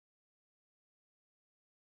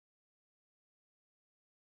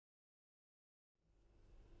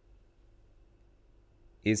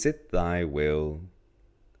Is it thy will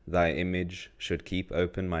thy image should keep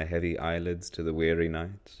open my heavy eyelids to the weary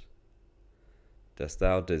night? Dost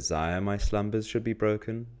thou desire my slumbers should be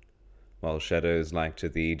broken, while shadows like to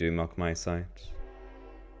thee do mock my sight?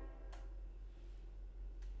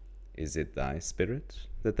 Is it thy spirit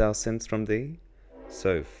that thou send'st from thee,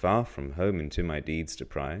 so far from home into my deeds to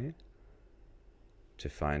pry, to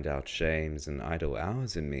find out shames and idle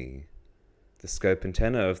hours in me, the scope and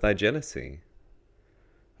tenor of thy jealousy?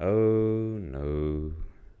 Oh, no.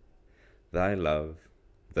 Thy love,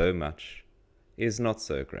 though much, is not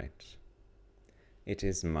so great. It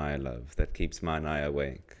is my love that keeps mine eye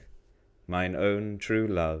awake, mine own true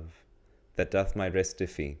love that doth my rest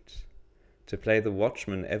defeat, to play the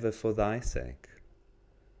watchman ever for thy sake.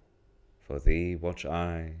 For thee watch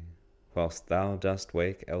I, whilst thou dost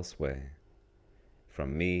wake elsewhere,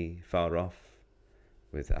 from me far off,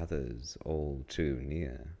 with others all too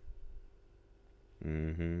near.